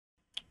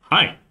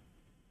Hi,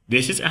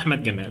 this is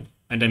Ahmed Gamal,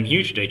 and I'm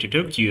here today to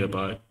talk to you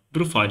about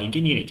profiling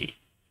in Unity,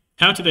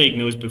 how to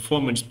diagnose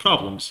performance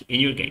problems in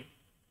your game.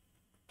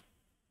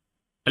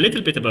 A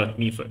little bit about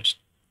me first.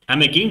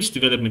 I'm a games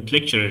development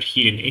lecturer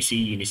here in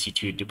SAE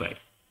Institute, Dubai.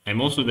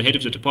 I'm also the head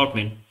of the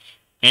department,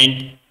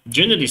 and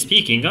generally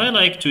speaking, I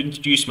like to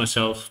introduce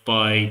myself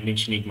by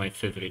mentioning my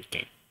favorite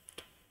game.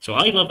 So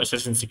I love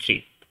Assassin's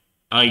Creed.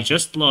 I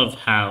just love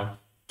how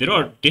there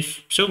are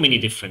so many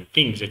different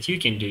things that you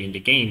can do in the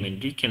game,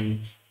 and you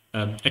can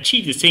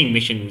achieve the same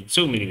mission with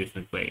so many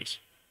different ways.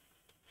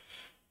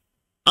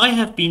 I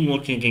have been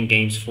working in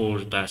games for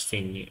the past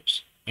 10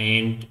 years,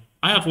 and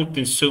I have worked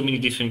in so many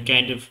different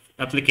kind of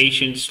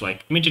applications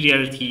like mixed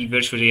reality,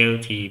 virtual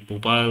reality,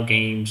 mobile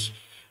games,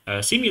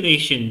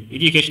 simulation,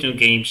 educational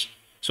games.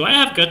 So I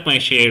have got my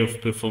share of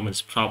performance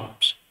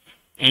problems.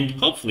 And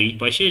hopefully,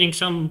 by sharing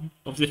some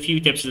of the few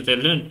tips that I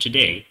learned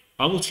today,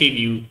 I will save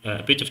you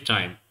a bit of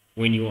time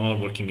when you are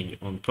working on your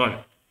own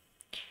product.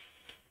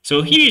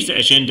 So here is the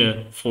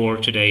agenda for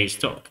today's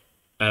talk.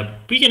 We're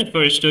going to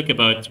first talk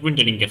about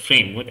rendering a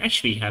frame, what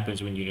actually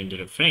happens when you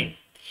render a frame.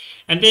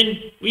 And then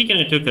we're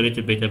going to talk a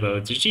little bit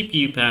about the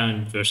GPU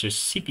pound versus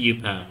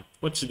CPU pound.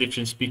 What's the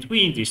difference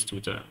between these two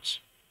terms?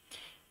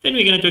 Then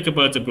we're going to talk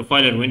about the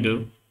profiler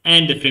window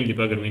and the frame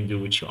debugger window,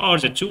 which are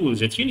the tools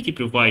that Unity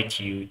provides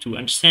you to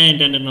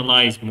understand and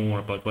analyze more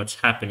about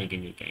what's happening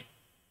in your game.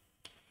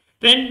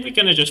 Then we're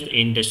going to just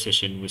end the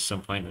session with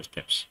some final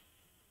tips.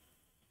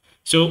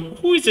 So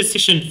who is the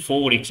session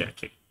for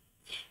exactly?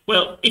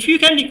 Well, if you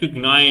can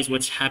recognize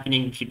what's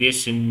happening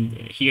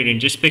here in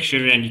this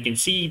picture, and you can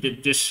see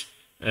that this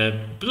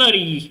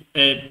blurry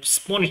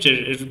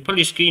monitor,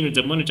 blurry screen with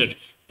the monitor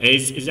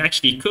is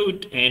actually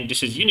code, and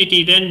this is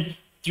Unity, then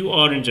you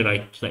are in the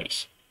right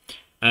place.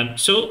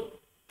 So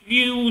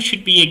you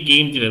should be a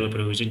game developer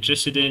who's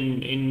interested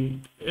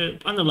in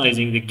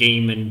analyzing the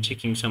game and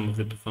checking some of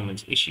the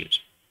performance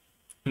issues.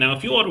 Now,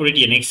 if you are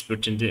already an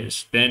expert in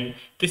this, then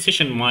this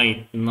session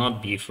might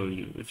not be for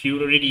you. If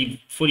you're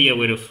already fully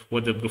aware of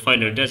what the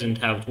profiler does and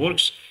how it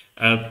works,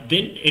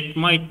 then it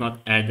might not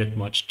add that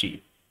much to you.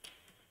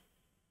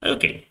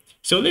 Okay,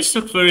 so let's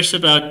talk first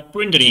about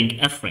rendering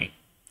a frame.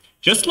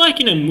 Just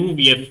like in a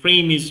movie, a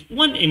frame is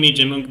one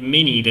image among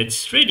many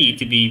that's ready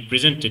to be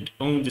presented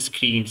on the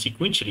screen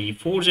sequentially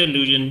for the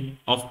illusion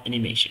of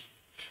animation.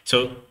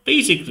 So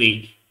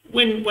basically,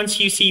 once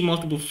you see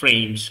multiple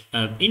frames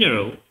in a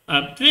row,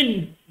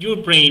 then your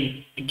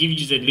brain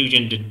gives you the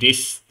illusion that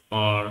these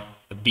are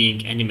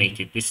being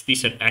animated.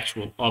 These are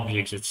actual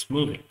objects that's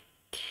moving.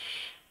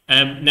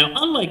 Now,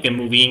 unlike a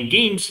movie, in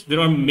games, there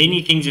are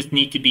many things that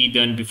need to be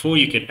done before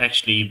you get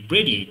actually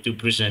ready to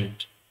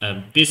present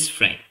this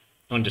frame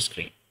on the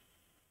screen.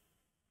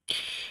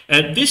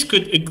 This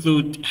could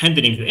include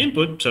handling the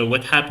input, so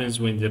what happens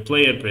when the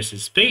player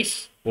presses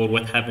space, or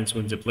what happens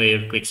when the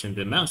player clicks on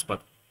the mouse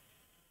button.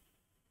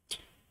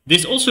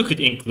 This also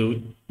could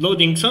include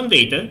loading some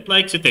data,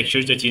 like the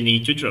textures that you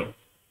need to draw.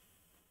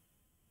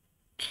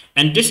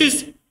 And this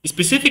is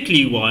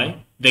specifically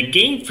why the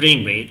game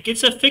frame rate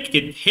gets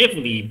affected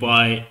heavily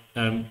by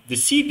the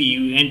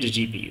CPU and the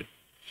GPU.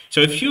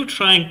 So if you're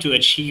trying to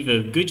achieve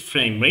a good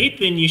frame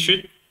rate, then you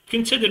should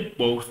consider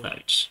both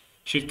sides.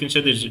 You should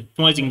consider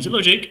optimizing the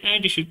logic,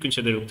 and you should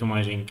consider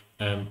optimizing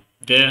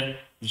the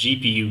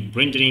GPU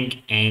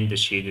rendering and the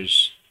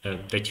shaders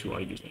that you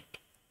are using.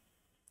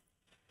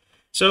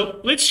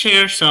 So let's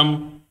share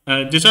some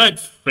desired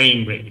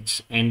frame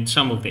rates and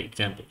some of the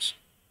examples.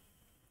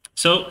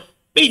 So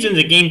based on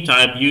the game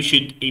type, you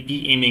should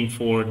be aiming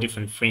for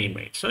different frame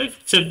rates. So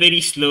if it's a very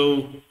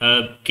slow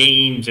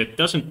game that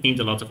doesn't need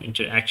a lot of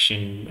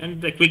interaction,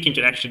 and the quick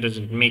interaction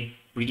doesn't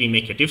really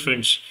make a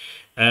difference,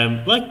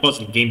 like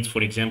puzzle games,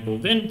 for example,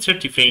 then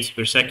 30 frames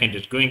per second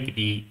is going to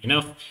be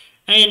enough.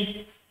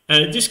 And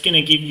this is going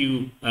to give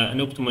you an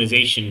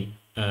optimization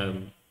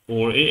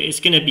or it's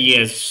going to be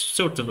a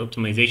sort of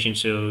optimization,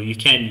 so you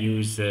can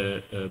use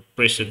the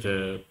rest of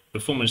the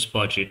performance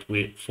budget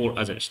for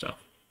other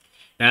stuff.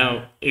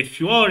 Now,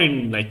 if you are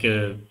in like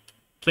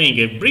playing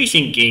a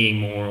racing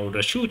game or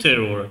a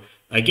shooter or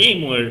a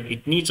game where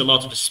it needs a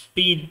lot of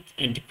speed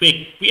and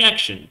quick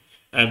reaction,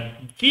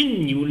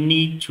 then you will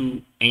need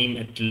to aim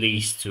at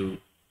least to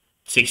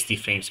 60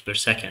 frames per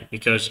second,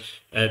 because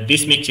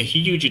this makes a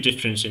huge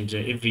difference in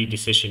every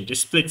decision.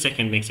 This split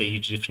second makes a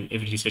huge difference in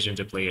every decision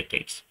the player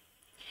takes.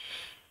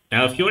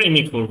 Now, if you're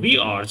aiming for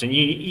VRs, then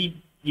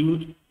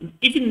you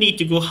even need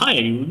to go higher.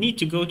 You need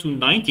to go to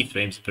 90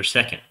 frames per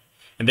second.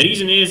 And the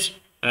reason is,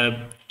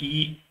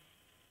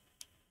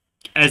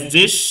 as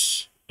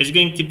this is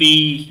going to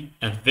be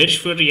a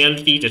virtual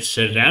reality that's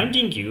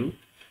surrounding you,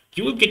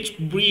 you will get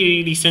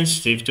really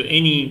sensitive to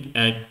any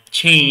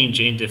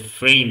change in the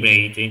frame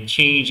rate and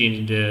change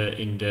in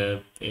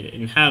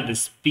how the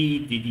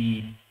speed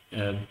the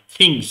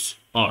things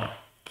are.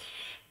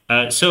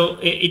 So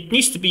it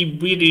needs to be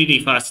really, really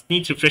fast. It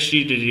needs to refresh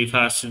really, really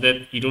fast so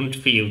that you don't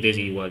feel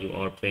dizzy while you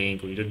are playing,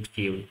 or you don't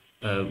feel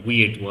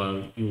weird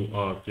while you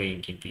are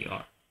playing in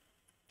VR.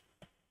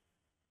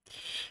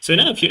 So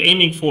now if you're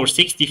aiming for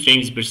 60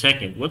 frames per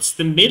second, what's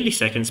the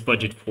milliseconds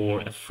budget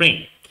for a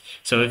frame?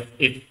 So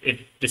if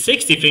the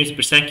 60 frames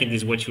per second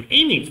is what you're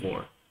aiming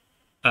for,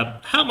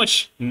 how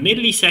much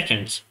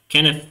milliseconds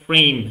can a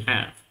frame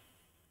have?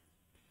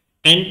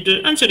 And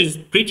the answer is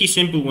pretty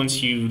simple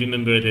once you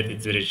remember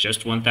that there is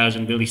just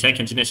 1000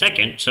 milliseconds in a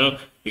second. So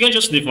you can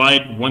just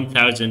divide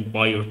 1000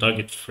 by your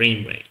target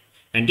frame rate.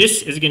 And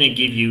this is going to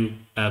give you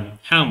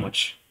how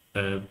much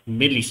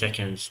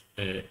milliseconds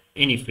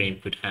any frame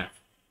could have.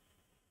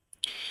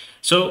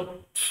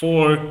 So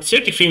for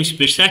 30 frames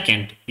per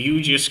second,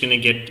 you're just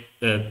going to get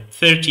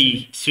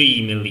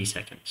 33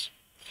 milliseconds.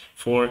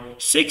 For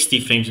 60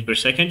 frames per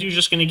second, you're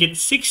just going to get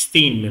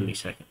 16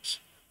 milliseconds.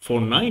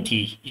 For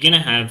 90, you're going to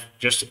have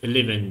just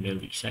 11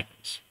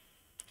 milliseconds.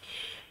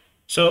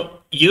 So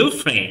your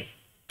frame,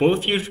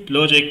 both your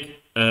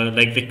logic,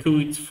 like the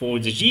code for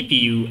the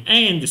GPU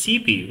and the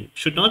CPU,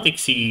 should not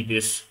exceed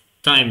this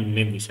time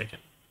millisecond.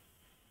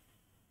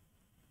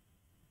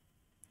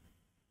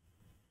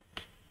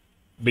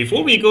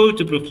 Before we go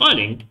to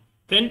profiling,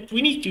 then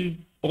we need to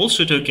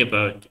also talk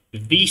about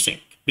VSync,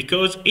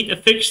 because it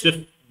affects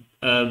the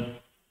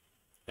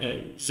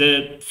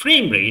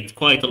frame rate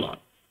quite a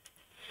lot.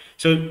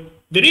 So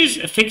there is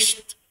a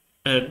fixed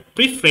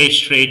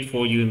refresh rate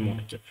for your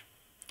monitor,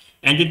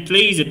 and it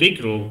plays a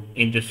big role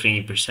in the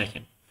frame per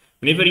second.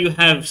 Whenever you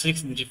have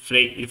 60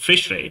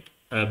 refresh rate,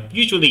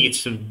 usually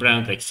it's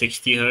around like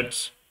 60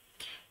 hertz,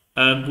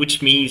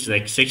 which means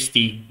like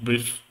 60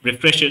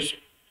 refreshes.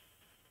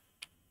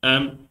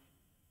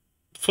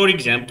 For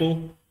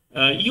example,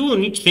 you will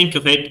need to think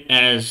of it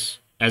as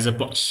a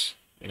bus.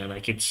 You know,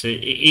 like it's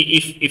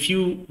if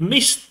you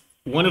miss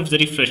one of the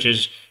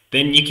refreshes,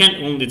 then the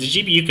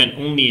GPU can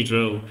only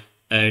draw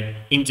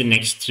in the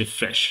next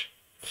refresh.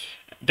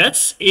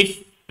 That's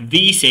if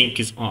VSync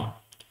is on.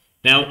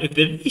 Now, if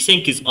the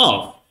VSync is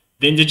off,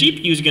 then the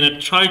GPU is going to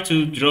try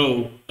to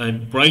draw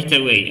right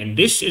away, and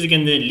this is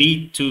going to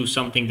lead to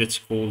something that's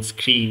called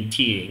screen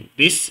tearing.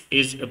 This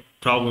is a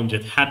problem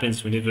that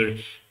happens whenever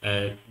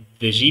the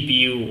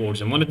GPU or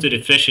the monitor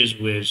refreshes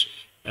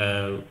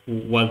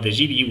while the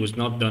GPU was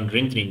not done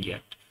rendering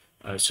yet.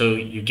 So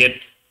you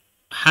get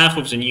half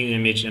of the new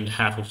image and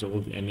half of the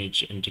old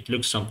image, and it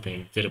looks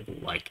something terrible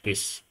like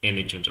this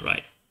image on the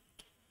right.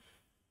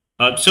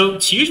 So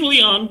it's usually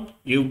on.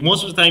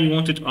 Most of the time you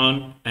want it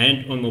on,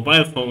 and on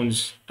mobile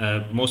phones,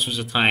 most of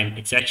the time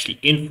it's actually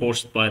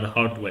enforced by the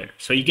hardware.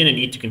 So you're gonna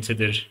need to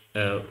consider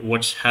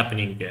what's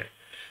happening there,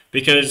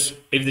 because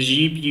if the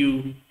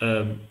GPU,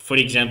 for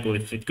example,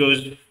 if it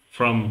goes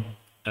from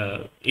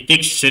it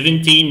takes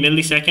 17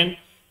 milliseconds,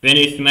 then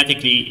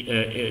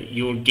automatically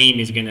your game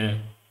is gonna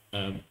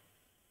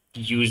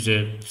use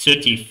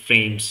 30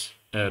 frames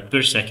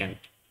per second,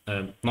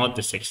 not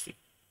the 60.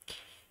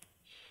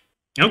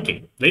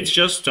 Okay, let's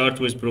just start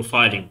with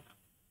profiling.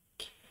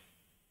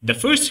 The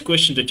first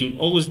question that you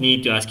always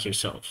need to ask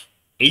yourself: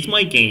 is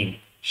my game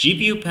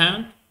GPU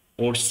bound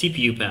or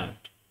CPU bound?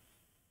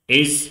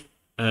 Is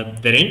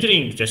the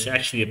rendering that's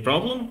actually a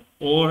problem,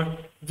 or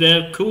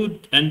the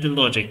code and the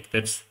logic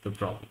that's the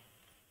problem?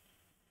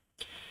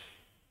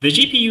 The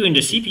GPU and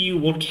the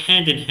CPU work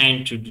hand in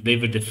hand to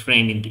deliver the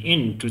frame in the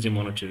end to the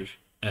monitor,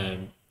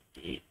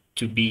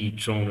 to be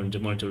drawn on the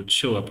monitor, to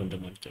show up on the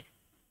monitor.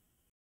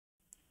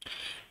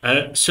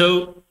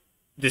 So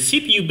the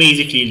CPU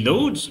basically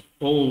loads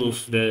all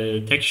of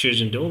the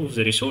textures and all of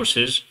the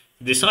resources,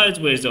 decides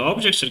where the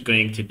objects are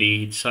going to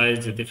be,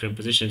 decides the different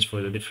positions for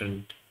the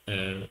different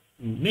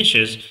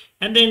meshes,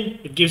 and then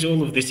it gives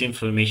all of this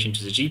information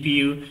to the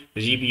GPU.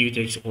 The GPU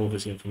takes all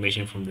this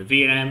information from the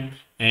VRAM,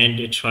 and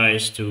it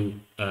tries to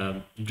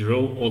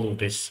draw all of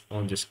this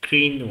on the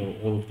screen, or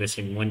all of this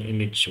in one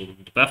image or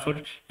the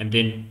buffer, and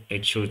then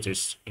it shows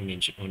this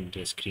image on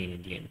the screen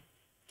in the end.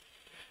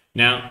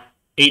 Now,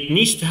 it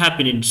needs to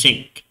happen in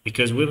sync,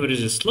 because whoever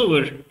is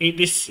slower,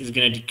 this is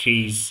going to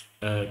decrease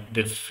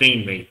the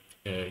frame rate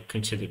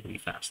considerably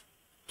fast.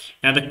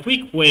 Now, the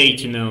quick way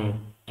to know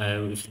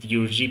if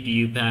your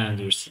GPU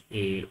bound or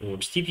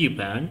CPU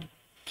bound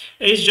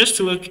is just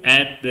to look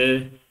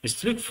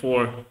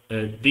for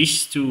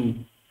these two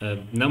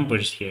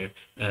numbers here,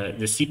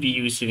 the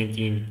CPU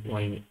 17,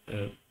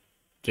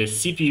 the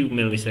CPU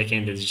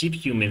millisecond, the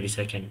GPU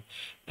millisecond.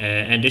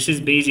 And this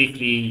is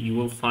basically, you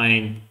will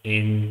find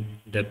in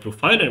the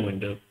profiler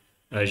window,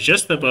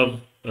 just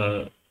above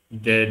the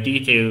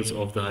details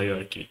of the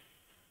hierarchy.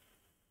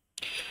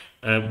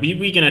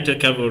 We're going to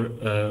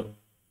cover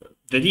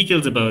the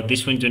details about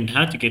this window and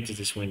how to get to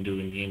this window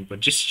in the end, but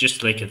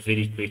just like a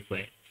very quick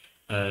way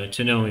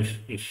to know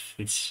if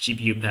it's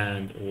GPU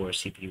bound or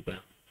CPU bound.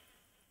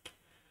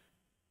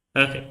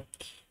 Okay.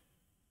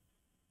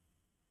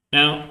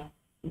 Now,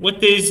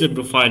 what is the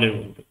profiler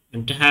window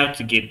and how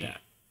to get that?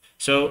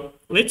 So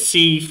let's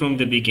see from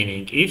the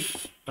beginning.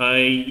 If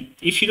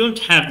you don't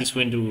have this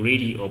window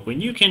already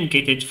open, you can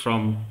get it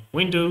from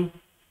Window,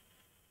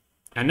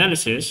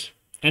 Analysis,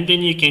 and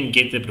then you can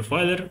get the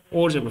profiler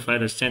or the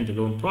profiler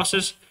standalone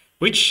process,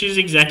 which is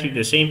exactly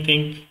the same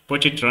thing,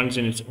 but it runs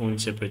in its own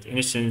separate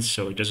instance,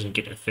 so it doesn't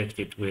get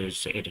affected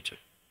with the editor.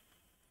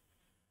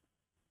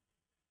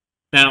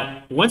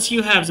 Now, once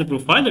you have the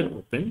profiler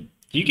open,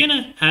 you're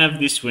gonna have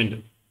this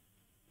window.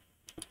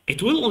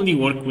 It will only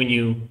work when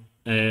you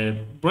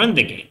run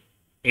the game.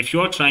 If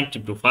you are trying to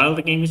profile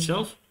the game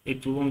itself,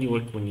 it will only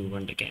work when you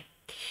run the game.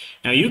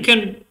 Now you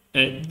can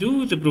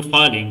do the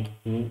profiling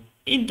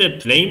in the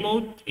play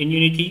mode in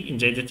Unity in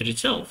the editor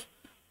itself,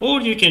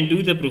 or you can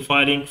do the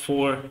profiling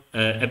for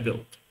a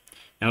build.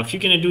 Now, if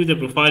you're going to do the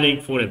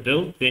profiling for a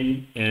build,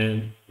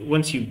 then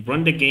once you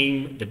run the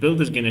game, the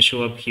build is going to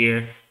show up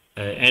here,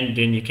 and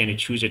then you can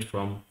choose it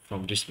from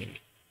this menu.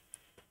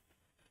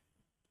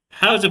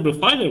 How the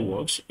profiler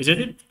works is that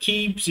it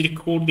keeps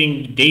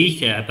recording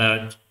data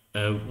about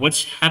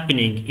what's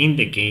happening in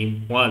the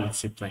game while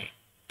it's playing.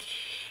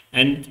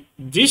 And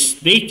this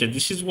data,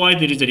 this is why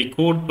there is a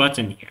record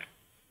button here.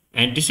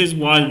 And this is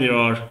why there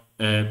are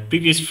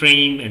previous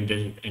frame and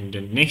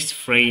the next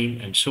frame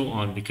and so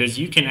on, because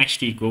you can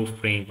actually go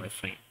frame by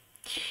frame.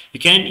 You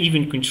can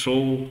even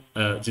control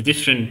the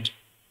different,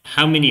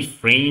 how many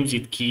frames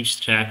it keeps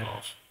track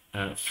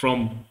of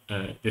from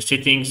the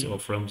settings or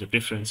from the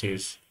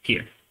preferences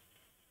here.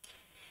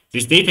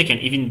 This data can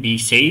even be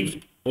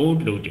saved or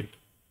loaded.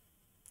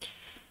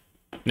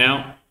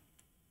 Now,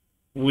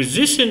 with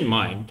this in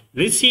mind,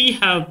 let's see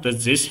how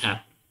does this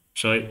happen.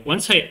 So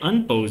once I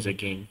unpause the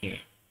game here,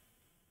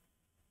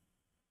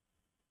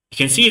 you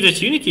can see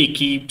that Unity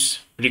keeps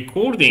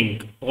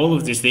recording all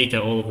of this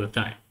data all of the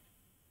time.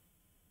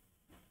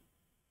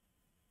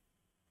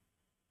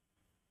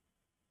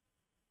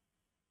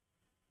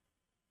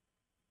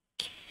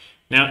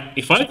 Now,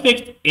 if I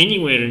click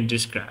anywhere in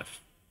this graph,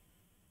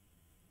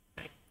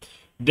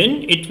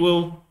 then it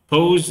will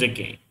pause the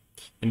game.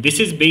 And this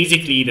is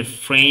basically the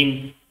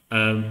frame,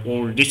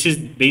 or this is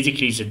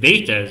basically the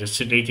data that's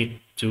related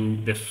to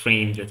the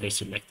frame that I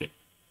selected.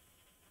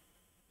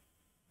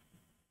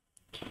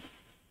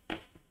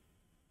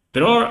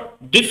 There are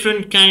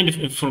different kind of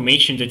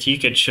information that you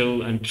can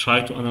show and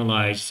try to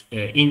analyze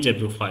in the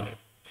profiler.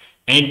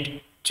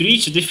 And to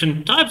reach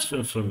different types of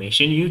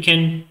information, you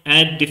can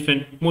add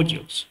different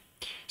modules.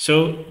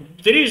 So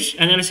there is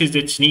analysis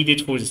that's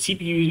needed for the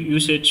CPU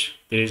usage,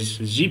 there is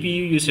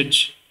GPU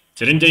usage,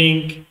 the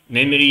rendering,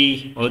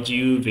 memory,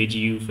 audio,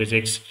 video,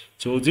 physics.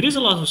 So there is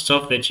a lot of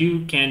stuff that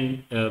you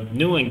can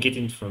know and get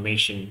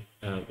information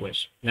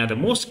with. Now the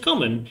most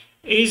common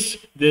is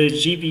the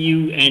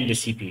GPU and the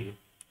CPU.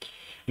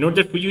 In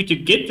order for you to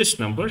get this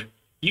number,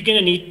 you're going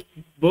to need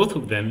both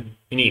of them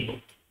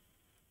enabled.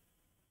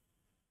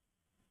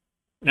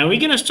 Now we're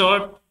going to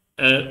start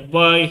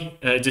by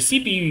the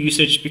CPU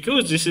usage,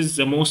 because this is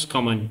the most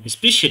common,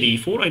 especially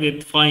for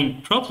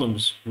identifying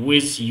problems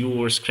with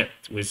your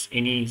script, with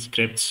any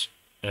script's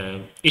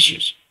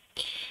issues.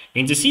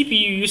 In the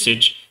CPU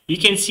usage, you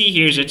can see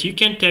here that you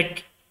can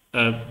take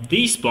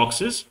these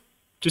boxes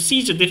to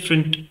see the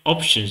different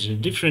options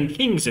and different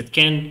things that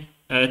can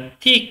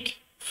take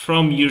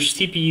from your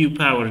CPU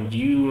power and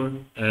your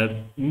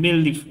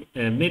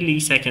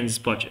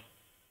milliseconds budget.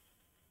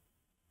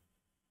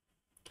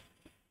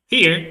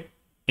 Here,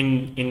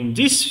 in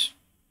this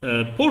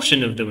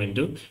portion of the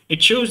window,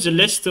 it shows the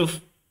list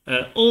of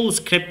all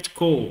script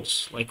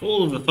calls, like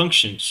all of the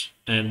functions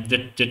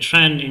that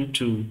ran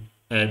into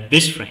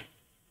this frame.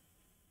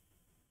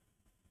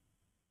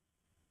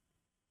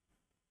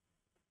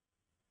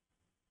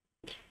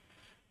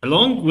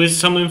 Along with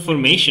some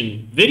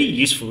information, very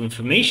useful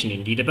information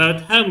indeed,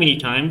 about how many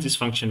times this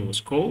function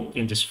was called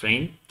in this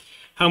frame,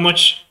 how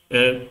much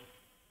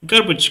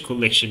garbage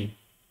collection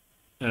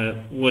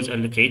was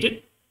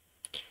allocated,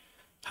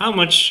 how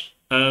much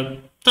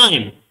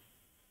time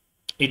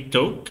it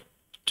took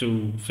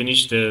to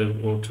finish to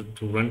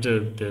run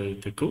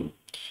the code,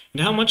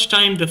 and how much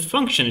time the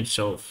function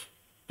itself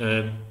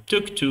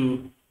took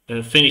to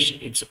finish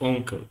its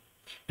own code.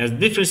 Now, the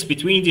difference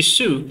between these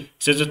two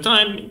is that the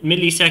time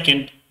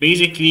millisecond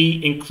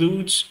basically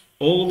includes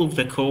all of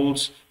the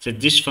calls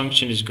that this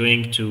function is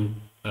going to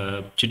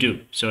do.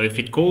 So if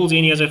it calls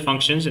any other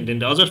functions and then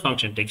the other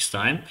function takes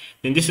time,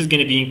 then this is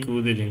going to be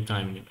included in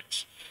time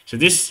limits. So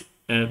this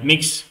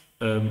makes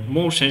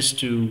more sense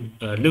to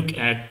look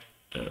at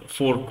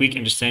for quick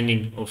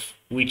understanding of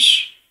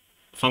which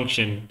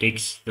function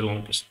takes the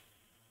longest.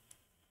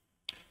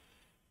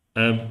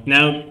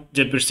 Now,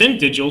 the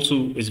percentage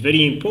also is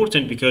very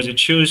important because it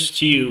shows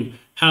to you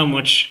how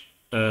much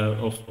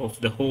of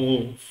the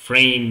whole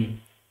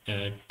frame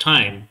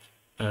time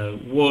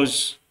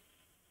was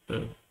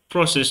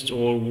processed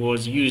or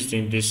was used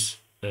in this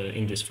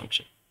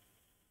function.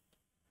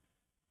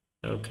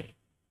 Okay.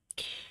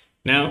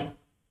 Now,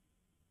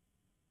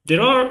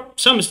 there are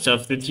some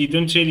stuff that you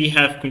don't really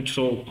have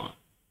control on,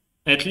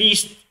 at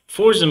least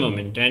for the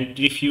moment. And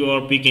if you are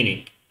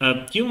beginning,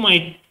 you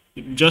might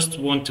just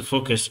want to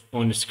focus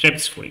on the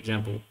scripts, for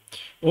example,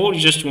 or you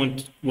just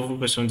want to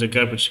focus on the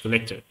garbage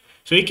collector.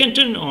 So you can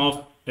turn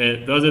off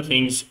the other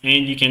things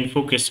and you can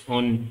focus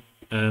on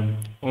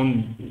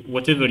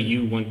whatever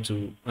you want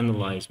to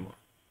analyze more.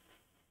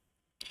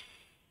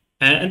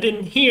 And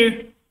then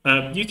here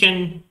you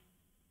can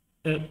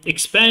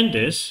expand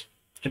this,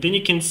 and then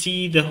you can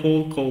see the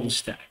whole call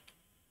stack.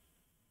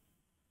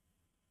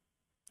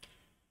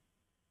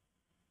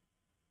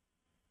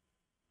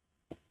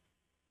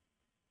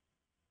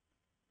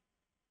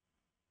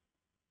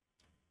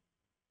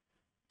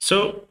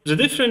 So the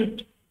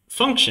different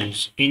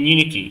functions in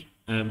Unity,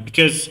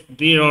 because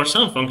there are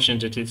some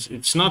functions that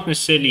it's not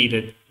necessarily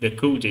that the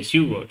code that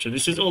you wrote. So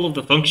this is all of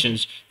the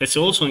functions that's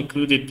also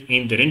included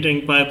in the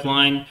rendering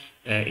pipeline.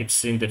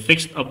 It's in the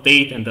fixed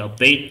update and the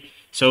update.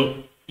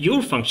 So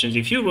your functions,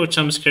 if you wrote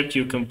some script,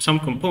 some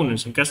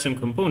components, some custom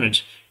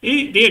components,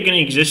 they are going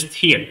to exist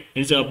here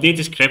in the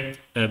update script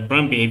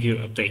run behavior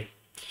update.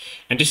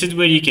 And this is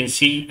where you can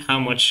see how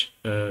much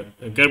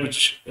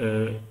garbage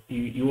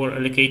you are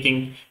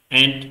allocating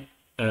and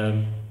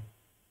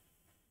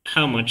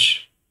how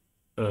much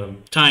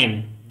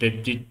time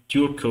that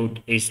your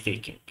code is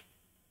taking.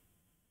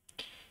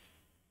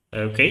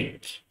 Okay,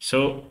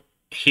 so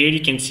here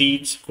you can see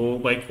it's call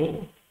by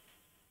call,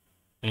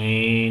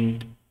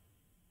 and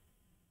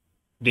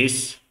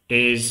this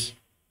is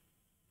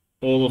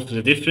all of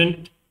the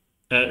different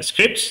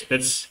scripts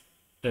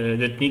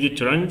that needed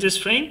to run in this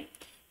frame,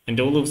 and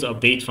all of the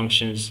update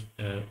functions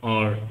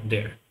are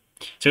there.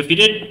 So if you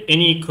did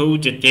any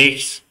code that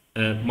takes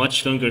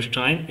much longer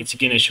time, it's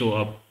gonna show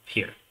up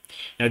here.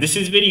 Now this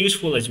is very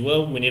useful as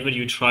well whenever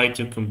you try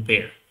to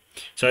compare.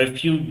 So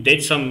if you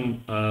did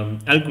some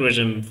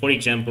algorithm, for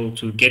example,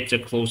 to get the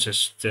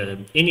closest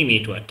enemy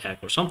to attack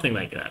or something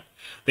like that,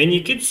 then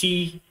you could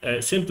see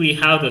simply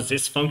how does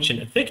this function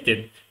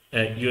affected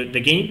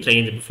the gameplay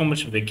and the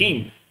performance of the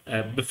game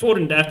before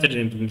and after the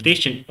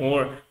implementation,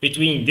 or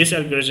between this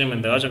algorithm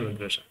and the other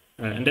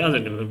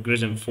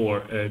algorithm for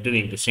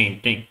doing the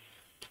same thing.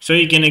 So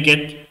you're gonna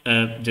get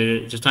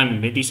the time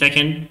in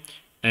millisecond,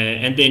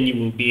 and then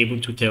you will be able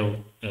to tell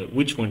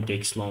which one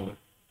takes longer.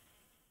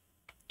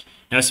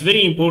 Now it's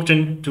very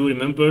important to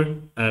remember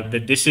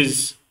that this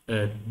is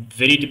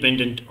very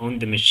dependent on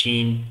the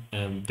machine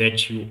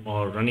that you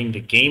are running the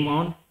game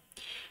on.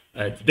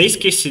 The base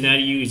case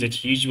scenario is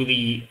that you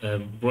usually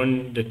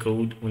run the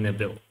code on a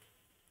build.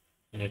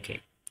 Okay.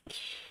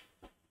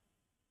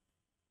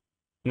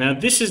 Now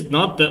this is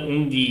not the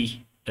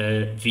only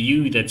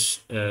view that's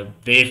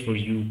there for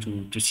you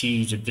to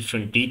see the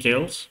different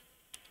details.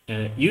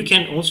 You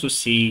can also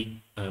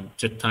see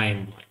the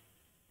timeline.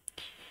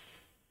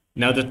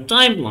 Now the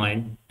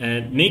timeline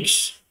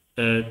makes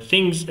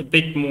things a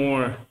bit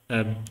more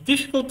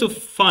difficult to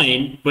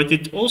find, but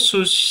it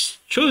also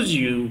shows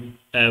you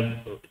the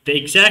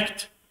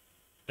exact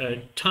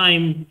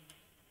time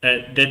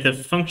that the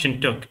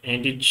function took,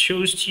 and it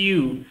shows to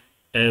you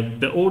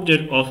the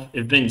order of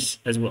events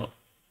as well.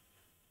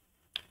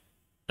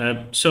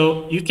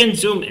 So you can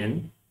zoom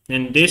in,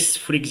 and this,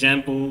 for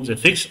example, the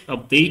fixed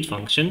update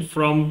function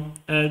from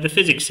the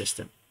physics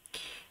system.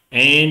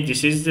 And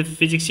this is the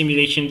physics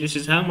simulation. This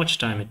is how much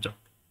time it took.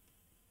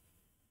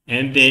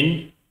 And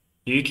then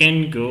you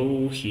can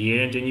go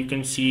here, and then you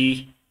can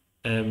see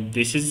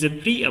this is the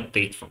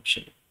pre-update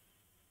function.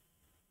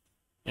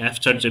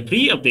 After the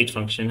pre-update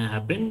function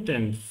happened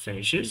and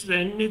finishes,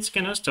 then it's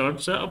gonna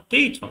start the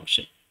update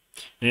function.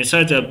 And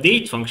inside the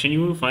update function,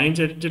 you will find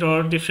that there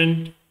are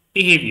different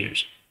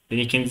behaviors. Then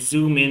you can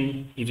zoom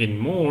in even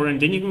more, and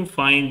then you can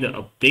find the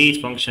update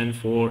function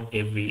for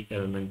every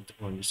element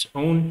on its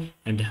own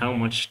and how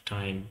much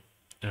time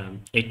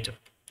it took.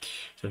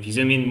 So if you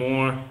zoom in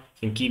more,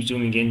 you can keep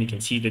zooming in, you can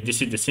see that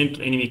this is the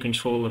simple enemy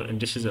controller, and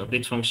this is the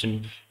update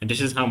function, and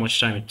this is how much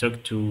time it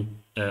took to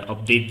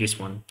update this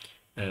one,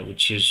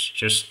 which is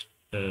just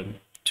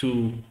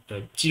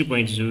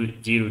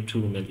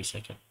 0.02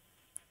 milliseconds.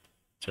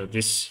 So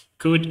this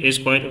code is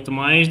quite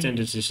optimized, and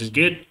this is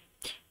good.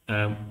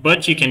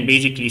 But you can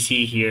basically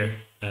see here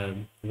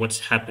what's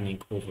happening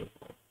overall.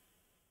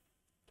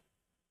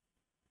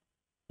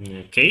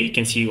 Okay, you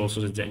can see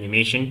also that the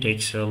animation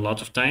takes a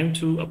lot of time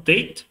to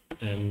update,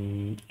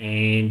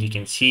 and you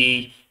can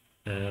see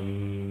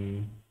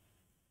that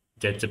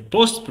the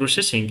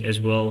post-processing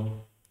as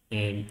well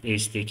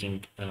is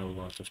taking a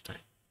lot of time.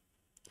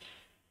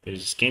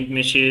 There's skinned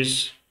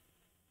meshes,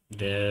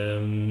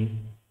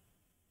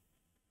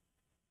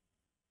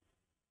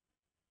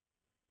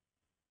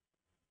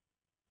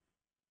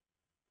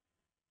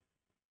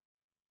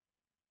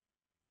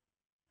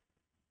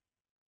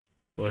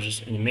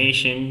 process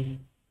animation.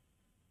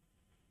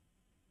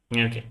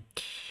 Okay,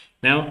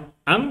 now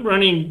I'm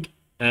running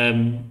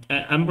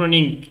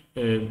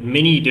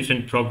many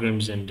different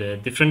programs and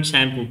different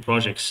sample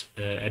projects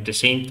at the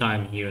same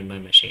time here on my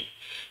machine.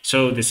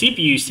 So the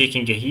CPU is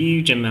taking a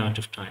huge amount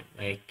of time,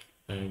 like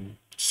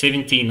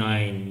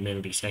 79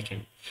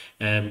 milliseconds.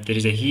 There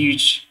is a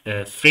huge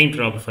frame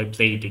drop if I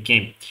play the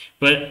game.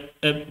 But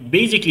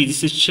basically,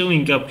 this is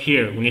showing up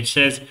here when it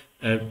says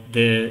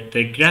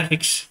the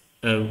graphics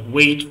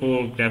wait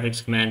for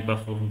graphics command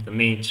buffer from the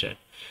main thread.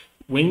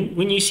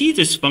 When you see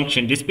this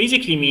function, this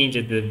basically means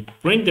that the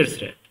render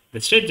thread,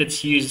 the thread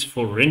that's used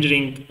for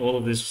rendering all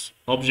of these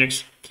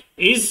objects,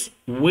 is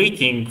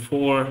waiting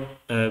for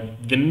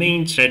the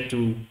main thread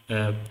to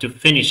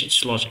finish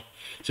its logic.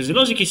 So the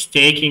logic is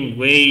taking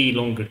way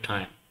longer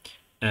time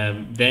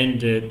than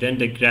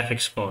the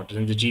graphics card,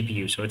 than the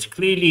GPU. So it's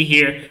clearly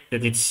here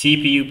that it's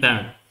CPU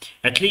bound,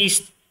 at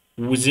least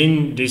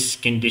within this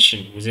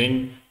condition,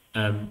 within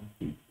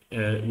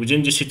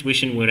within the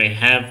situation where I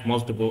have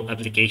multiple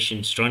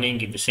applications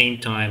running at the same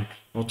time,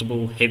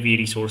 multiple heavy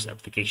resource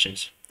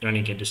applications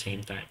running at the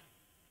same time.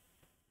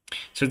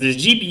 So the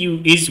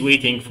GPU is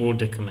waiting for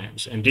the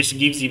commands, and this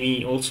gives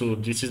me also,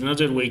 this is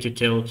another way to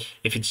tell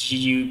if it's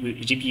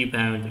GPU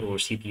bound or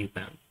CPU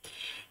bound.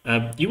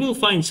 You will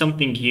find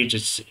something here,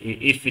 just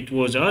if it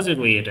was the other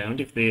way around,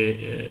 if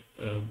the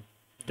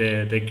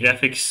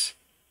graphics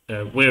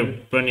were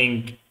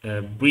running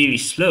really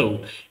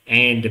slow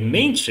and the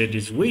main thread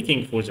is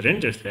waiting for the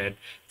render thread,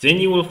 then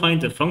you will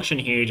find a function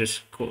here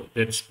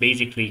that's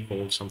basically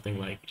called something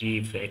like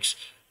gfx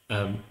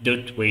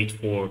dot wait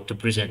for to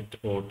present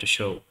or to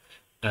show.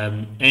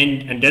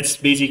 And that's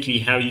basically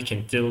how you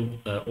can tell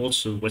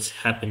also what's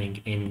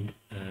happening in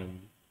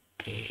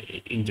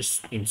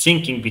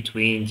syncing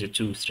between the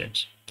two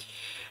threads.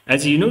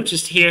 As you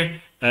noticed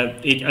here,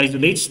 it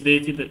isolates the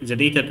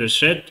data per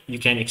thread. You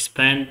can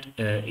expand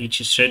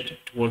each thread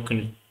to work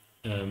on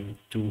it,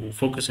 to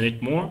focus on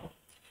it more.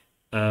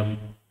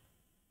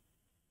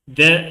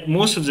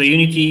 Most of the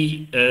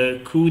Unity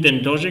code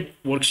and logic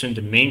works on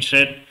the main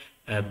thread.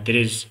 There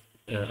is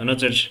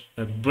another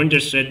render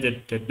thread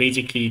that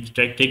basically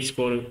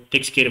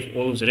takes care of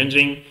all of the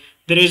rendering.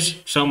 There is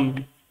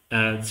some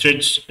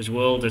threads as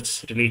well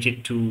that's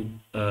related to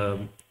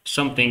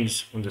some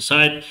things on the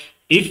side.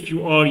 If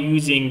you are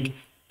using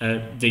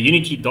the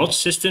Unity dot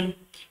system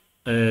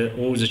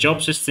or the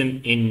job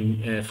system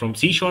in from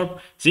C#,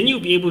 then you'll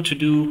be able to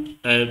do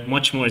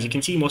much more. As you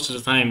can see, most of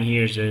the time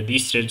here,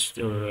 these threads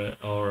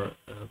are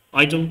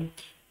idle.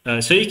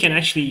 So you can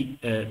actually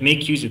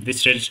make use of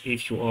this thread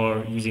if you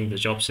are using the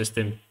job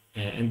system,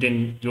 and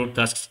then your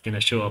tasks are going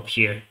to show up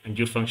here and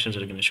your functions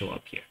are going to show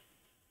up here.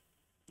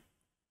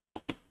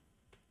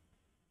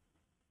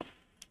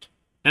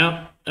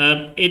 Now,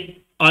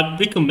 I'd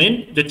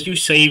recommend that you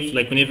save,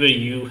 like whenever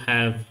you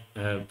have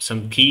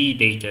some key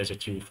data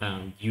that you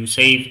found, you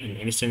save an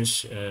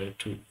instance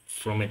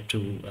from it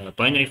to a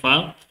binary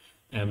file,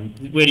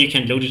 where you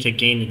can load it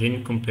again and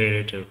then compare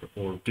it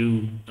or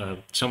do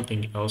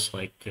something else,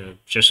 like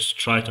just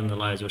try to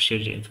analyze or share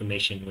the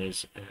information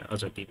with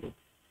other people.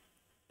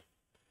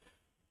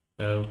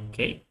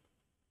 Okay,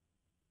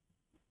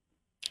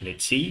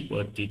 let's see,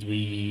 what did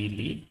we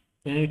leave?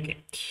 Okay,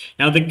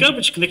 now the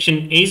garbage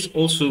collection is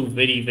also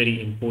very,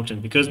 very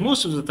important, because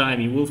most of the time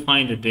you will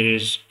find that there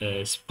is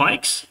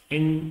spikes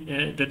in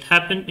that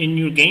happen in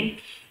your game.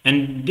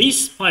 And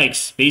these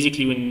spikes,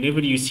 basically,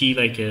 whenever you see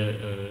like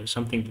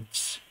something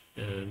that's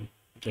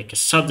like a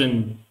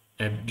sudden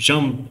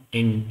jump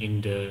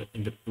in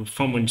the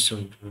performance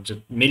or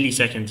the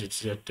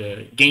milliseconds that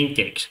the game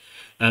takes,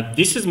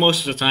 this is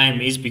most of the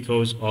time is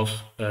because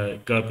of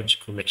garbage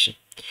collection.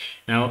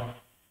 Now,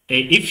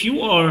 if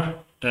you are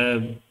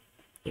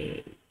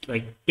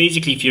like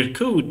basically if your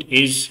code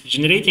is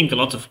generating a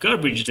lot of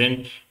garbage,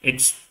 then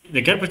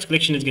the garbage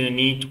collection is going to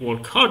need to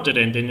work harder,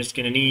 and then it's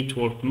going to need to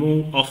work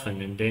more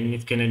often, and then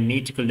it's going to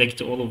need to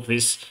collect all of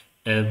this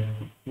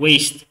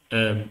waste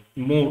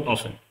more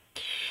often.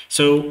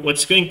 So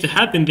what's going to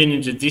happen then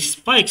is that these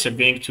spikes are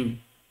going to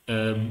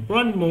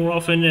run more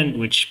often, and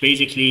which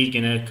basically is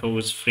going to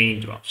cause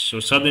frame drops. So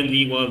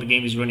suddenly, while the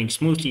game is running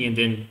smoothly, and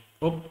then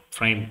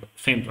frame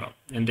drop,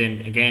 and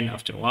then again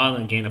after a while,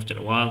 and again after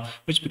a while,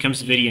 which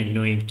becomes very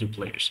annoying to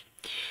players.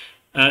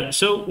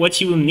 So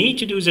what you will need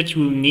to do is that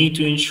you will need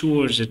to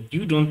ensure that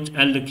you don't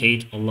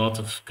allocate a lot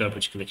of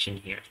garbage collection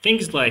here.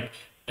 Things like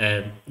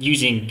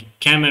using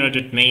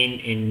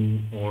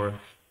camera.main or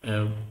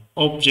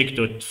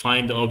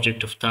object.find the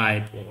object of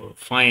type, or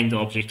find the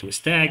object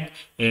with tag.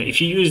 If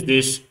you use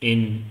this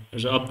in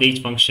the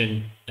update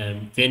function,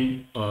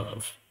 then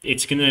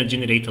it's going to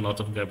generate a lot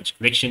of garbage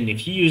collection.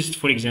 If you use,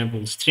 for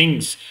example,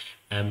 strings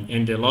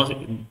and a lot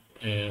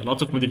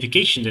of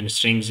modifications in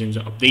strings in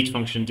the update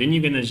function, then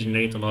you're going to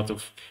generate a lot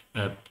of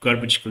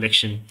garbage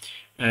collection.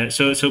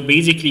 So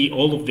basically,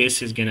 all of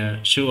this is going to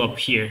show up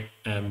here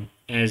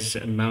as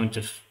amount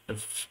of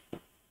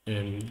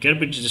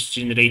garbage that's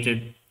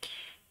generated.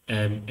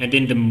 And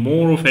then the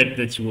more of it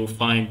that you will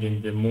find,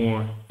 then the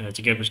more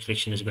the garbage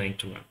collection is going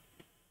to run.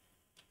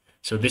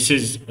 So this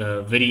is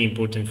very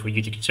important for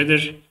you to consider.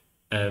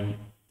 In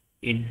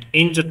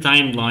the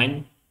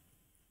timeline,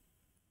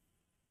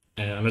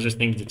 another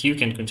thing that you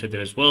can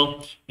consider as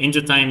well, in the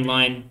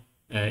timeline,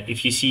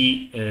 if you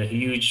see a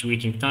huge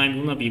waiting time,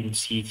 you'll not be able to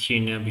see it here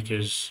now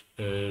because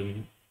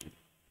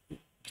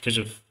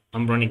of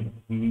I'm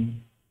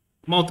running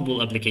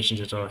multiple applications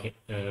that are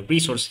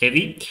resource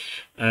heavy.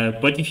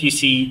 But if you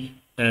see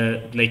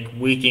like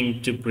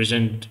waiting to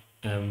present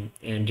and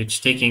it's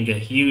taking a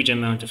huge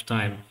amount of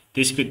time,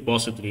 this could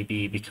possibly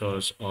be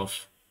because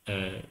of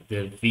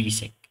the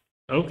vsync.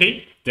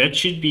 Okay, that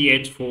should be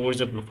it for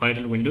the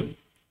profiler window,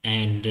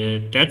 and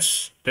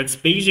that's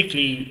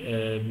basically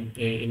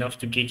enough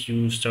to get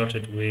you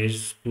started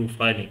with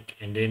profiling.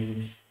 And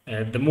then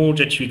the more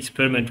that you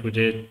experiment with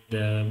it,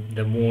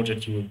 the more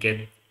that you will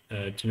get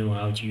to know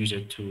how to use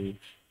it to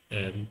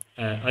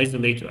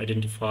isolate or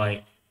identify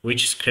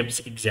which scripts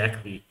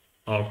exactly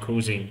are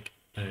causing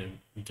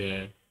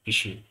the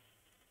issue.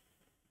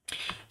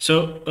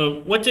 So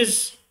what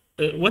if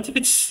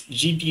it's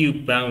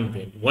GPU bound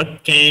then?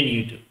 What can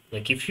you do?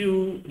 Like if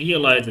you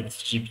realize that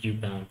it's GPU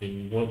bound,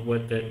 then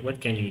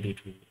what can you do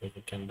to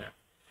overcome that?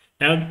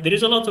 Now there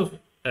is a lot of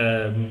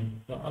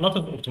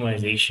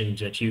optimizations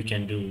that you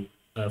can do.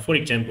 For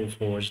example,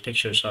 for the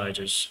texture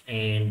sizes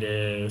and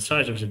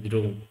size of the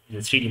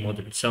 3D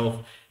model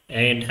itself,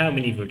 and how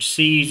many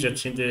vertices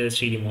that's in the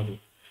 3D model.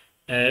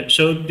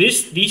 So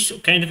these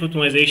kind of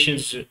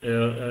optimizations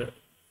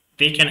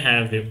they can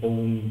have their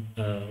own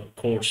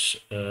course,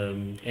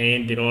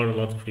 and there are a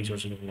lot of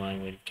resources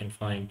online where you can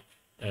find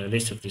a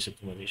list of these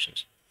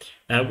optimizations.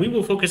 We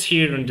will focus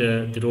here on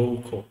the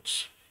roll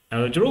calls.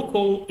 Now, the roll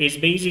call is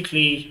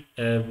basically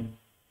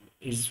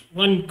is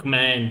one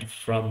command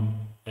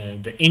from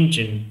the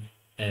engine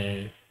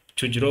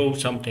to draw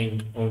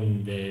something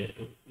on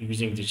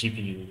using the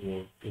GPU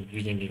or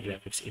using the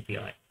graphics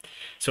API.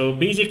 So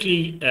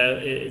basically,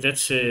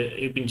 that's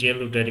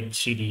OpenGL or Direct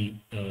CD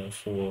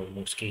for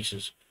most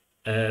cases.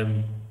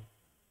 And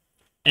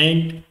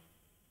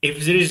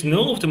if there is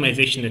no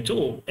optimization at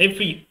all,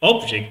 every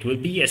object will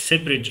be a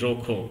separate draw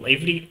call.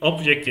 Every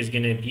object is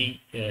going to be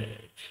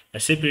a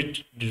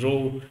separate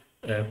draw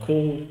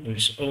call on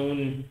its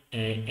own.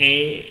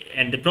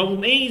 And the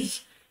problem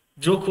is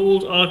draw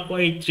calls are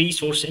quite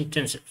resource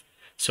intensive.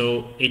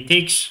 So it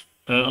takes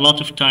a lot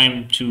of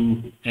time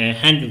to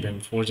handle them,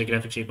 for the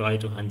graphics API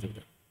to handle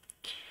them.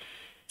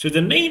 So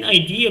the main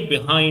idea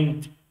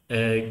behind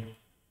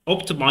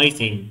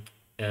optimizing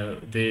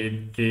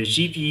the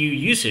GPU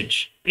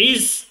usage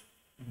is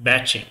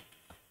batching.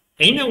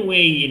 In a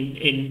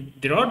way,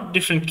 there are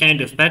different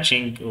kind of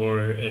batching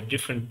or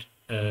different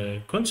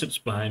concepts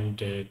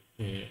behind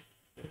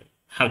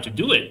how to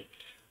do it.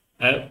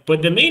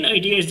 But the main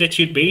idea is that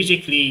you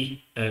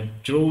basically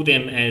draw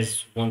them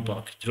as one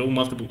block, draw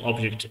multiple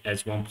objects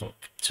as one block.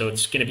 So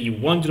it's going to be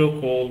one draw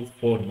call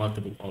for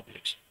multiple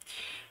objects.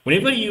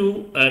 Whenever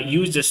you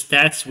use the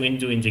stats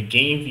window in the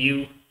game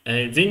view,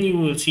 then you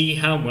will see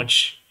how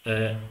much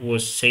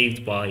was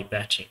saved by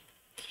batching.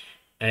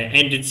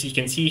 And you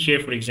can see here,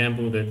 for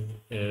example, that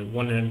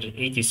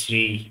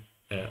 183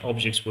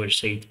 objects were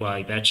saved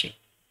by batching.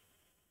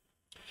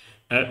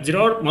 There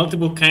are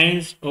multiple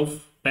kinds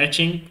of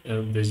batching.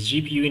 There's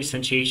GPU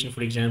instantiation,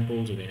 for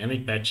example, the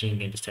dynamic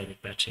batching and the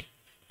static batching.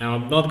 Now,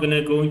 I'm not going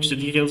to go into the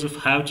details of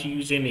how to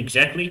use them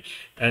exactly.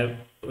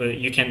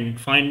 You can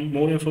find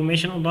more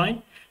information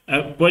online.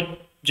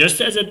 But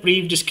just as a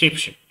brief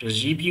description, the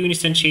GPU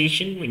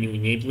instantiation, when you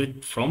enable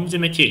it from the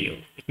material,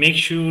 it makes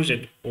sure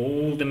that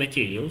all the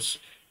materials,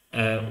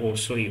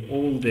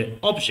 all the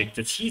objects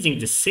that's using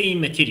the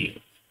same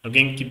material are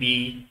going to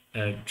be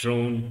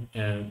drawn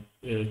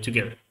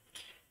together.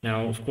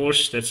 Now, of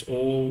course, that's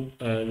all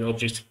the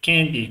objects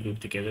can be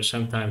grouped together.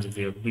 Sometimes if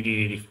they're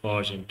really, really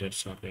far, then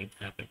that's not going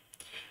to happen.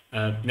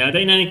 Now,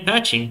 dynamic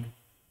patching,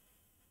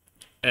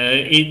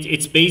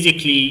 it's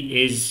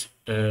basically is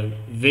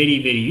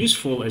very, very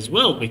useful as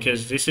well,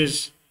 because this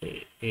is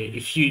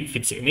if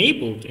it's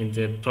enabled in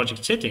the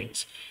project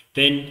settings,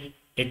 then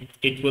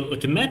it will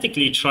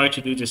automatically try to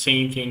do the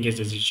same thing as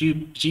the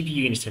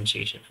GPU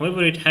instantiation.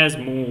 However, it has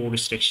more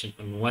restriction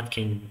on what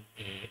can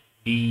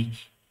be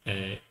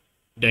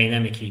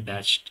dynamically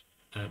batched,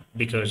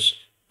 because,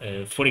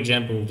 for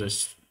example,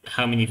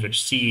 how many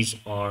vertices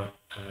are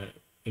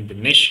in the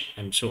mesh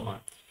and so on,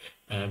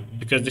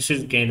 because this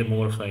is kind of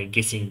more of a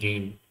guessing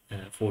game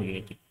for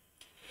Unity.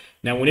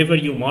 Now, whenever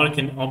you mark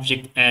an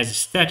object as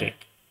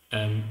static,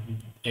 and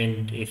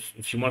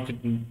if you mark it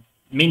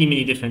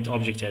many different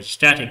objects as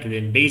static,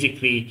 then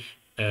basically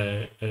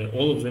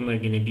all of them are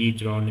going to be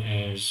drawn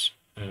as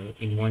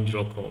in one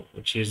draw call,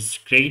 which is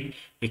great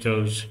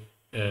because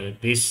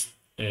this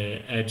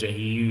adds a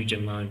huge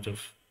amount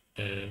of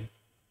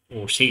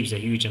or saves a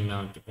huge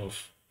amount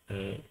of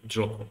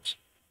draw calls.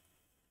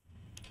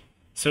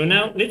 So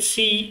now let's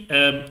see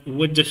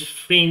what the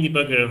frame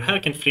debugger, how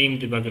can frame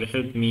debugger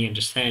help me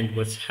understand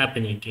what's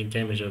happening in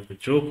terms of the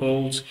draw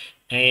calls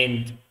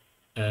and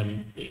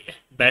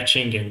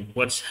batching and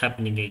what's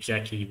happening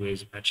exactly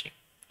with batching.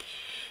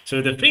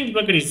 So the frame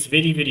debugger is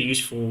very, very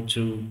useful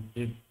to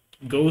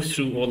go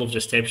through all of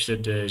the steps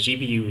that the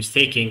GPU is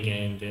taking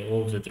and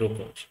all of the draw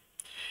calls.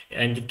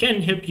 And it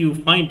can help you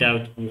find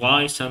out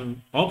why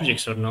some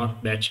objects are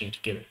not batching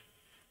together,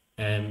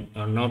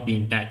 are not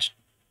being batched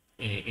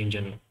in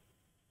general.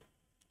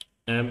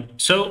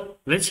 So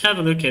let's have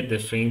a look at the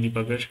frame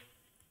debugger.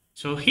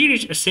 So here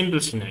is a simple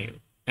scenario,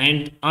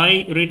 and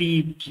I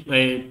already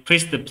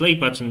pressed the play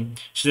button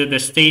so that the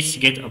states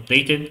get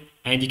updated,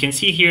 and you can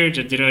see here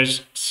that there are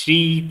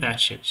 3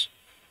 patches.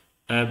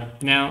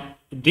 Now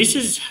this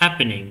is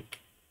happening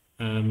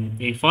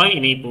if I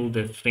enable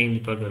the frame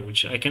debugger,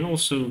 which I can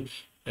also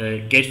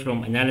get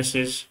from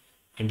analysis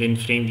and then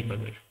frame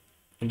debugger.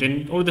 And then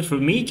in order for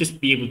me just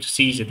be able to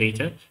see the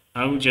data,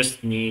 I will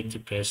just need to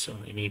press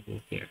on enable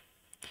here.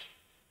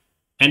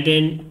 And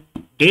then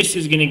this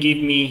is going to give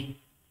me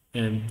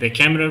the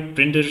camera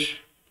render,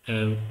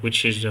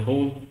 which is the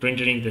whole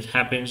rendering that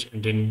happens,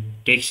 and then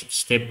takes it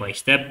step by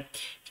step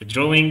to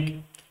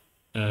drawing,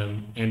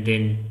 and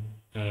then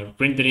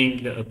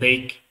rendering the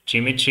opaque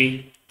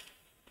geometry,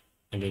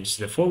 and it's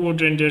the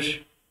forward render.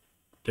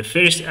 The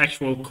first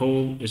actual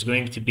call is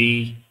going to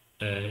be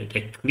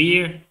the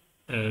clear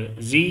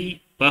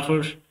Z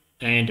buffer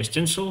and the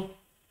stencil.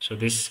 So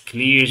this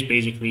clears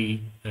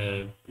basically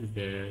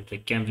the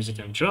canvas that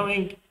I'm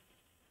drawing,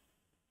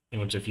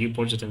 or the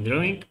viewport that I'm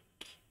drawing.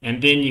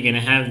 And then you're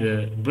gonna have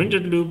the render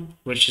loop,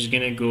 which is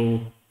gonna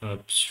go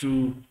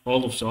through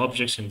all of the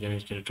objects, and then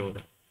it's gonna draw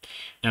them.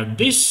 Now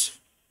this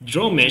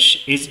draw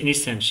mesh is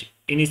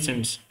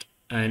instant,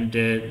 and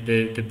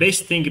the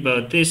best thing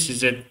about this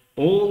is that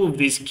all of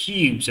these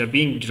cubes are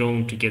being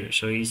drawn together.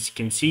 So you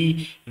can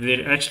see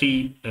they're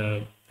actually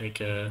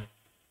like a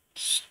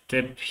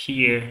step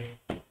here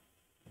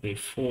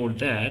before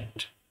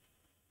that.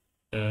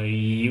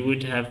 You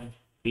would have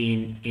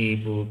been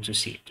able to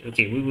see it.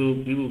 Okay, we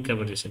will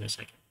cover this in a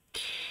second.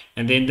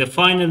 And then the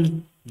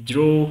final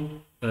draw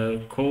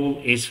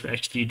call is for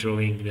actually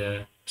drawing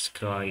the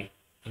sky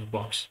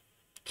box.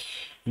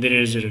 There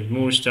is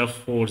more stuff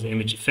for the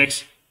image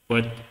effects,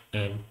 but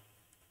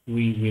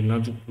we're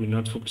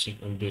not focusing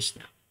on this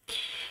now.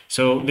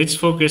 So let's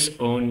focus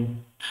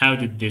on how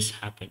did this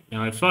happen.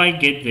 Now, if I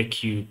get the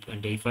cube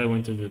and if I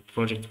went to the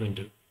project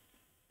window,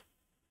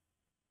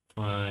 if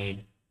I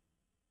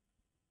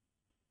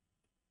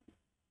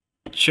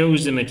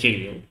chose the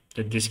material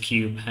that this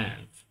cube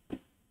have,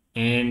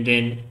 and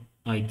then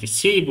I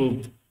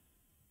disabled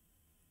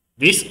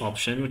this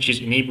option, which is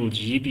enabled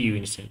GPU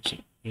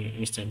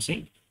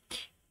instancing.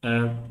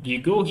 You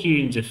go here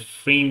in the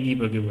frame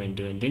debugger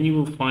window, and then you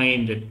will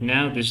find that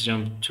now this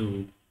jumped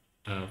to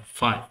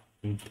 5.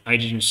 And I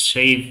didn't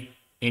save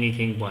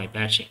anything by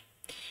batching,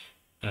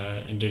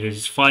 and there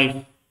is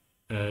 5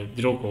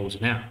 draw calls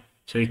now.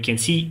 So you can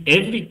see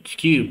every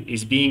cube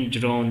is being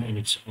drawn in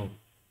its own.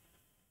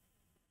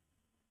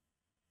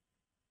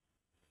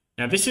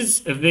 Now this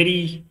is a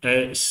very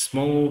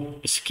small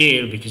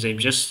scale because I'm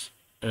just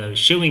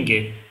showing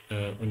it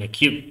on a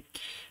cube,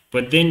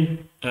 but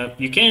then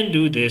you can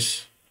do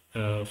this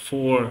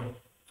for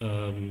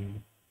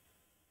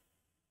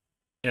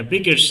a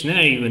bigger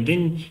scenario, and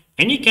then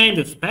any kind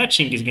of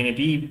patching is going to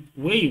be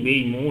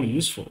way more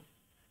useful.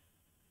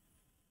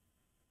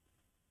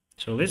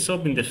 So let's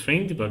open the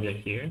frame debugger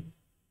here,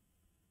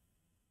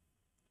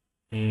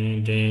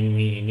 and then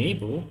we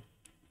enable.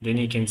 Then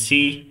you can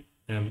see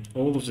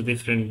all of the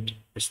different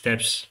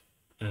steps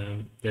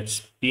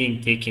that's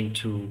being taken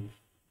to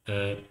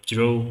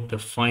draw the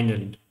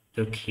final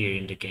look here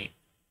in the game.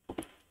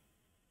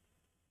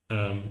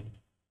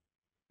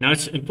 Now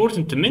it's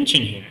important to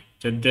mention here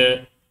that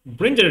the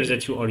render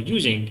that you are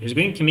using is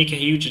going to make a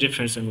huge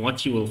difference in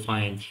what you will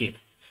find here.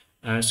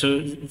 So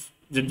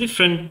the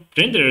different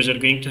renderers are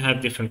going to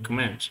have different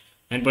commands.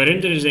 And by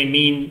renderers, I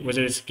mean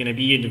whether it's going to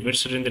be a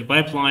universal render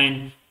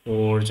pipeline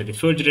or the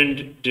deferred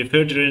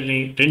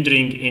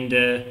rendering in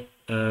the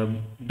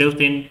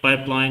built-in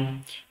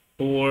pipeline,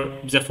 or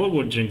the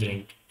forward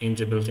rendering in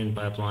the built-in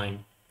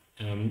pipeline,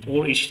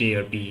 or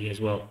HDRB as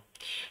well.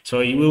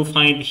 So you will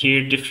find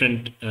here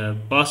different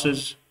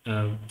bosses.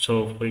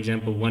 So for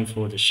example, one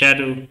for the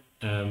shadow.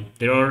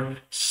 There are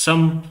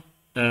some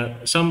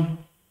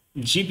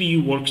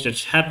GPU works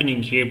that's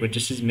happening here, but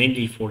this is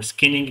mainly for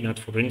skinning, not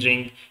for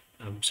rendering.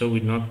 So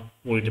we're not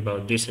worried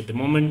about this at the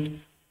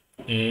moment.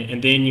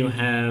 And then you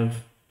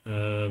have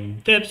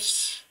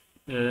depths,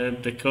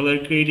 the color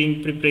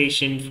grading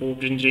preparation for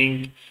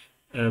rendering,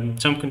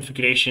 some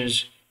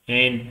configurations,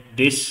 and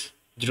this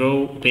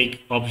draw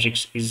opaque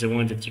objects is the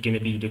one that you're going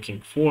to be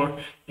looking for.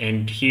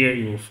 And here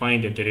you will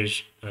find that there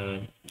is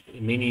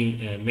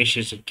many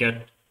meshes that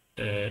get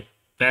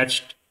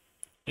patched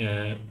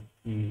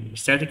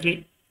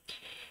statically,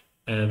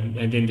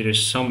 and then there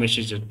is some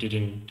meshes that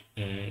didn't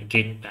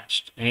get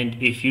patched. And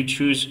if you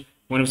choose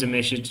one of the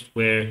meshes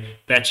where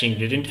patching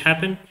didn't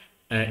happen,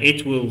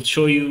 it will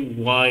show you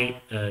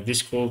why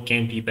this call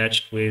can be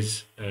patched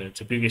with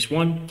the previous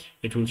one.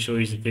 It will show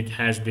you that it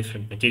has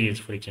different materials,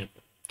 for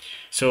example.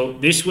 So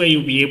this way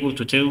you'll be able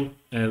to tell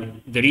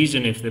the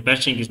reason. If the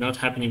patching is not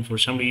happening for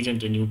some reason,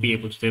 then you'll be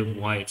able to tell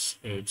why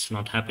it's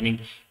not happening.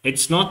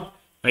 It's not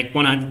like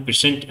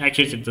 100%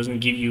 accurate. It doesn't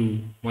give you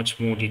much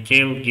more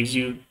detail. It gives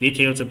you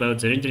details about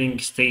the rendering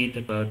state,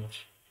 about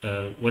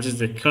what is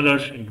the color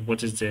and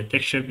what is the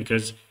texture,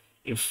 because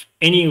if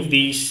any of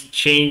these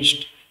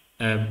changed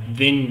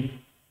then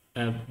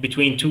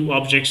between two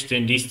objects,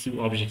 then these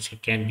two objects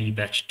can be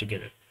batched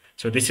together.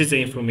 So this is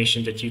the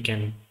information that you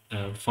can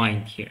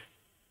find here.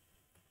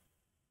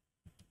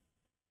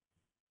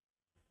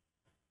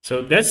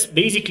 So that's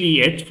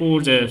basically it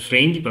for the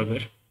frame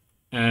debugger.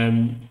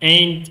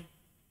 And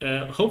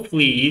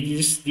hopefully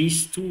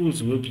these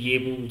tools will be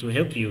able to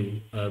help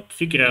you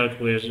figure out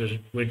where's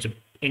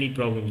any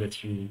problem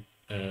that you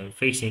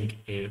facing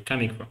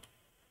coming from.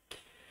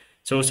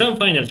 So some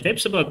final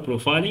tips about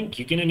profiling.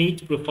 You're gonna need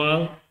to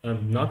profile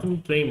not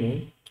in play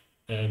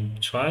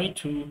mode. Try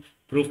to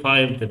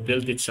profile the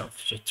build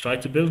itself. Just try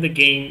to build the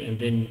game and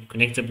then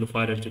connect the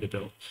profiler to the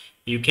build.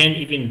 You can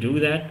even do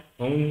that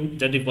on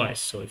the device.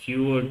 So if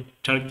you are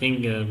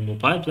targeting a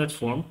mobile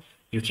platform,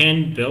 you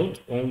can build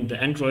on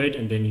the Android,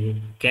 and then you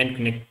can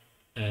connect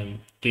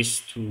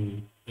this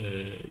to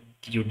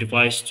your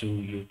device to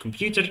your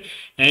computer,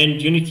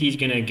 and Unity is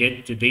gonna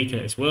get the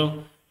data as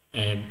well,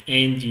 and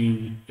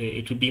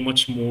it will be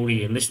much more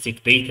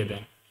realistic data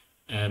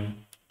then.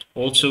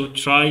 Also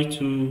try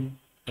to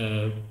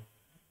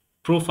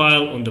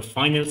profile on the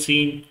final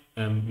scene,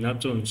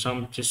 not on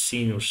some test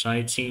scene or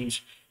side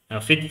scenes.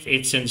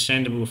 It's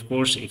understandable, of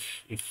course,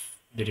 if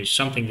there is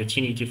something that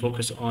you need to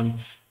focus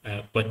on,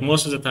 but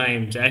most of the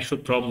time the actual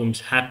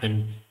problems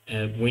happen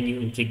when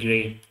you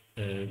integrate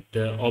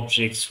the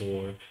objects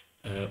or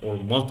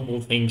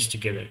multiple things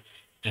together.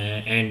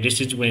 And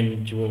this is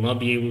when you will not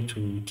be able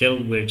to tell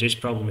where this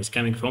problem is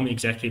coming from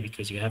exactly,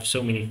 because you have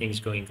so many things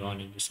going on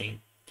in the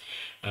same.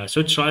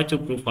 So try to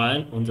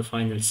profile on the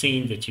final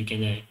scene that you're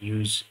gonna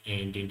use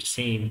and in the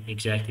same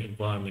exact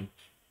environment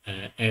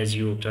as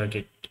your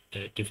target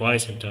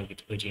device and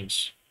target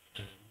audience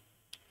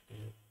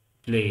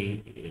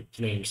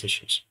playing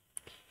sessions.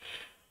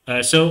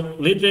 So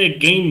let the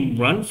game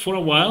run for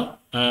a while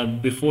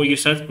before you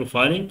start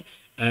profiling.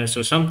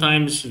 So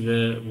sometimes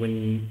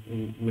when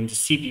the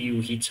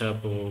CPU heats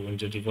up, or when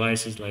the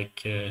device is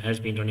has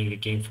been running the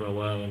game for a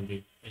while and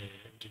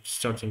it's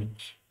starting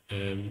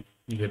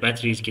the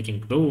battery is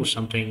getting low or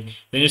something,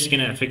 then it's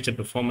gonna affect the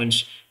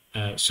performance.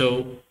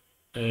 So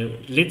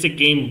let the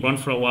game run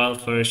for a while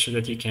first, so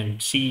that you can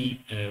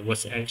see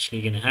what's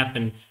actually gonna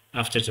happen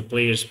after the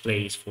players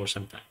plays for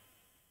some time.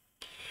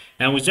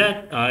 And with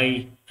that,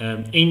 I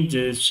end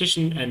the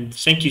session, and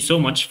thank you so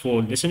much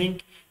for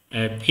listening.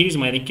 Here is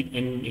my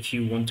LinkedIn. If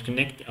you want to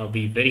connect, I'll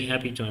be very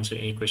happy to answer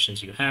any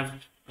questions you have.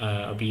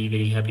 I'll be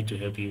very happy to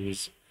help you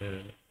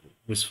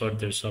with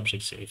further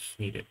subjects if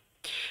needed.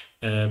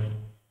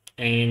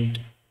 And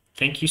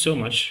thank you so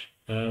much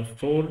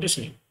for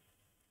listening.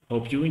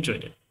 Hope you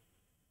enjoyed it.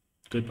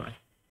 Goodbye.